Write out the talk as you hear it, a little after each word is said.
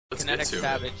Kinetic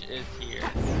Savage is here.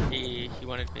 He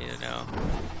wanted me to know.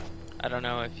 I don't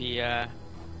know if he if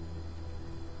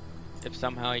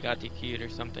somehow he got DQ'd or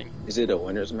something. Is it a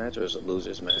winner's match or is it a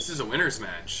loser's match? This is a winner's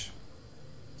match.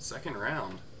 Second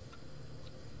round.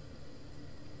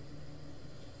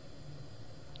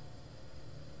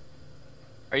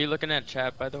 Are you looking at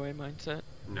chat, by the way, Mindset?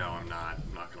 No, I'm not.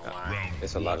 I'm not gonna lie.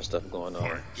 There's a lot of stuff going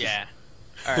on. Yeah.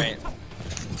 Alright.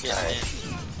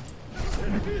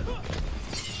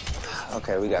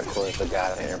 Okay, we got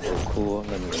CoRzzTheGod here. Real cool.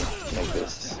 Let me make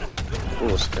this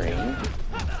full screen.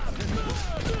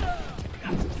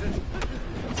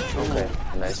 Okay,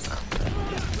 nice.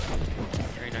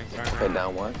 Very nice armor. Okay,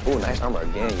 down one. Ooh, nice armor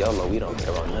again. YOLO, we don't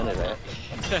care about none of that.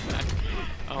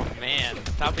 Oh man,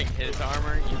 stopping his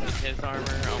armor, using his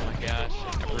armor, oh my gosh.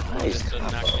 Nice. Just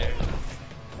does not care.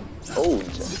 Oh,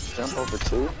 just jump over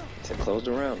two to close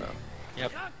the round now.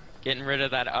 Yep. Getting rid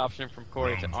of that option from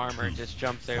Corey's armor, just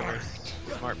jumps over.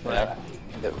 Smart play. Yeah,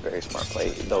 that was a very smart play,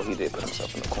 though he did put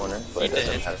himself in the corner. But He it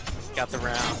doesn't did. matter. Got the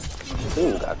round.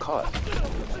 Ooh, got caught.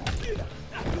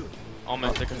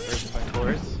 Almost a conversion by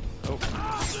Corey's. Oh.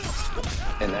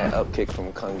 And that up kick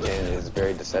from Kung Jin is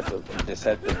very deceptively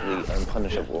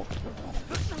unpunishable.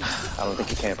 I don't think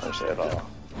he can punish it at all.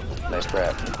 Nice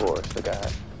grab from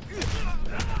CoRzzTheGod.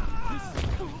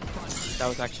 That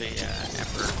was actually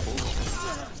Emperor Cool.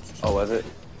 Oh, was it?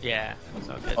 Yeah, that's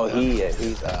all good. Oh, he's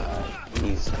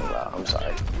I'm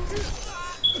sorry.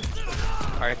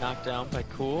 Hard knockdown by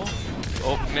Cool.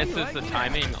 Oh, misses the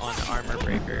timing on Armor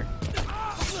Breaker.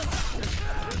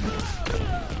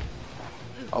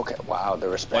 Okay, wow, the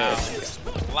respect.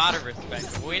 Wow, a lot of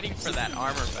respect. Waiting for that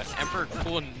armor, but Emperor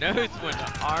Cool knows when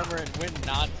to armor and when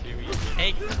not to. He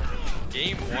takes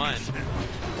game one.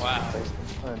 Wow.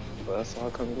 But that's all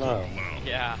comes loud.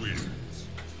 Yeah.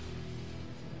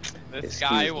 This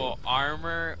guy will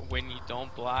armor when you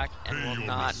don't block and will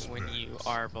not when you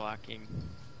are blocking.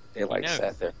 They like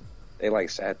sat there. They like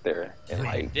sat there and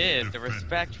like did the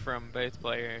respect from both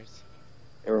players.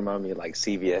 It reminded me of like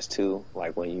CVS 2,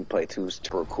 like when you play two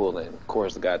super cool and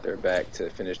CoRz got their back to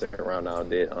finish the round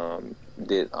out. Did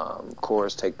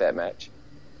CoRz take that match?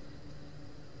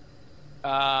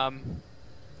 I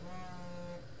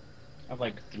have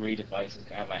like 3 devices.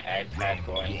 I have my iPad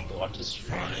going to watch the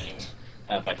stream.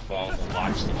 I have my phone to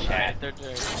watch the chat. They're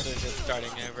just starting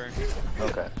over.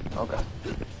 Okay.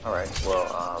 Alright, well,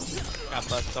 Got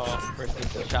bust off versus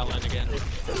Shaolin again.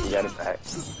 we got it back.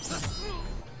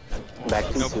 Back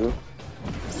to 2.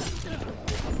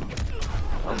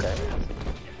 Okay.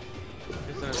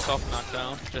 He's in a soft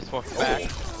knockdown. Just walked back.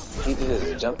 He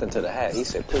just jumped into the hat. He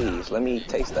said, please, let me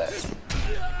taste that.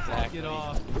 Exactly. Get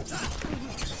off.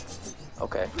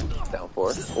 Okay, down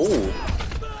 4. Ooh.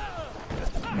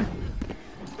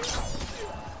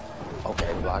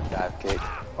 Okay, block dive kick.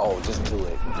 Oh, just do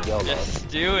it. YOLO. Just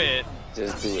do it.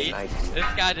 Just do it, Nike. This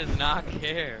guy does not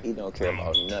care. He don't care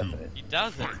about nothing. He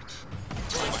doesn't.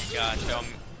 Oh my gosh, I'm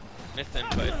missing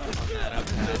input on that up.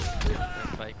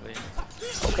 That's likely.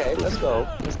 Okay, let's go.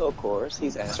 Let's go, CoRz.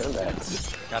 He's answering back.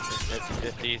 Got the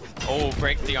 50-50s. Oh,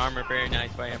 breaks the armor. Very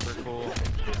nice by Emperor Cool.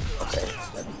 Okay,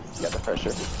 got the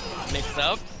pressure. Mix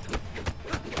ups.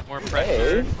 More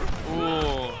pressure. Hey.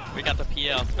 Ooh, we got the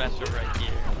PL special right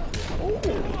here. Ooh.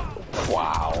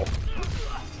 Wow.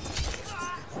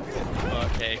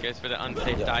 Okay, goes for the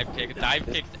unsafe dive kick. Dive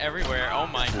kicks everywhere. Oh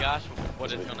my gosh,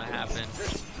 what is gonna happen?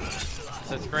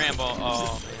 It's a scramble.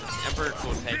 Oh man, Emperor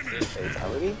Cool takes it.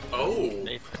 Fatality? Oh.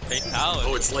 Fatality.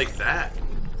 Oh, it's like that.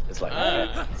 It's like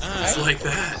that. It's like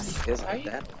that. It's like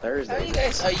that Thursday. Are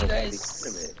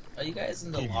you guys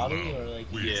in the lobby or like?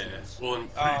 Yeah. Well, we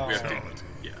have to.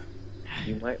 Yeah.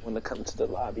 You might want to come to the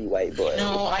lobby, white boy.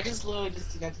 No, I just literally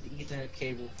just got to the Ethernet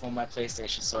cable from my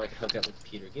PlayStation so I can hook up the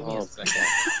computer. Give me a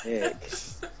second.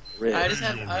 Rick. I'm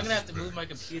gonna have to move my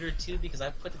computer too because I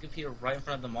put the computer right in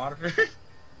front of the monitor.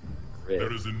 Rick.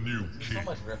 There is a new There's so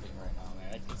much ripping right now,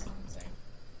 man. It's insane.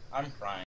 I'm crying.